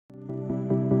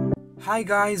Hi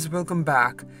guys, welcome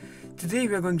back. Today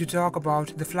we are going to talk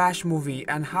about the Flash movie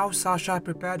and how Sasha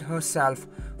prepared herself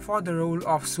for the role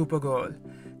of Supergirl.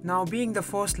 Now, being the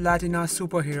first Latina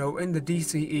superhero in the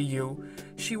DCEU,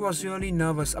 she was really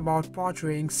nervous about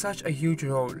portraying such a huge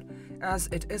role, as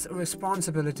it is a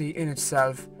responsibility in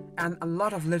itself, and a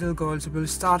lot of little girls will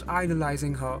start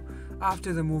idolizing her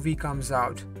after the movie comes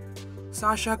out.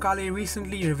 Sasha Calle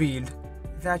recently revealed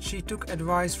that she took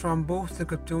advice from both the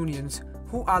Kryptonians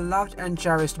who are loved and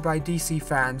cherished by DC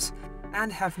fans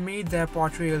and have made their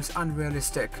portrayals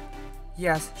unrealistic.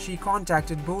 Yes, she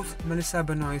contacted both Melissa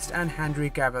Benoist and Henry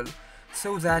Cavill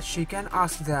so that she can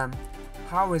ask them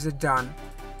how is it done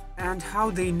and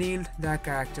how they nailed their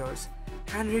characters.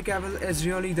 Henry Cavill is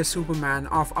really the Superman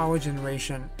of our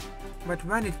generation, but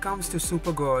when it comes to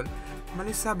Supergirl,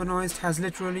 Melissa Benoist has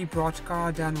literally brought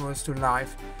karadanvers to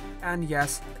life. And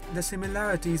yes, the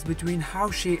similarities between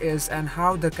how she is and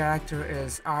how the character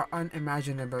is are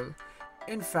unimaginable.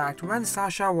 In fact, when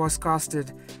Sasha was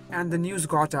casted and the news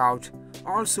got out,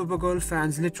 all Supergirl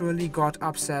fans literally got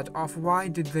upset of why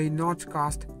did they not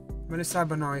cast Melissa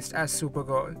Benoist as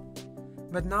Supergirl.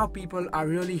 But now people are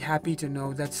really happy to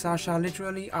know that Sasha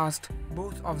literally asked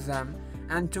both of them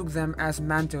and took them as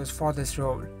mentors for this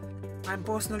role. I'm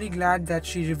personally glad that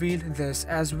she revealed this,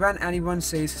 as when anyone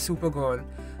says Supergirl,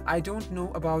 I don't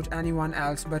know about anyone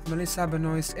else, but Melissa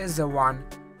Benoist is the one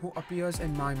who appears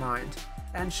in my mind,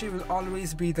 and she will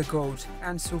always be the GOAT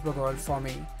and Supergirl for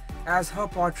me, as her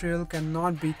portrayal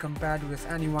cannot be compared with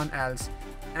anyone else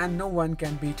and no one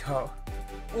can beat her.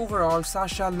 Overall,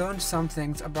 Sasha learned some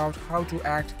things about how to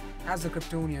act as a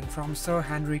Kryptonian from Sir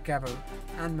Henry Cavill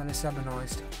and Melissa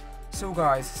Benoist. So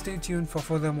guys, stay tuned for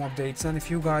further more updates, and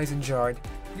if you guys enjoyed,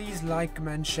 please like,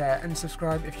 comment, share and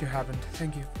subscribe if you haven't.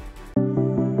 Thank you.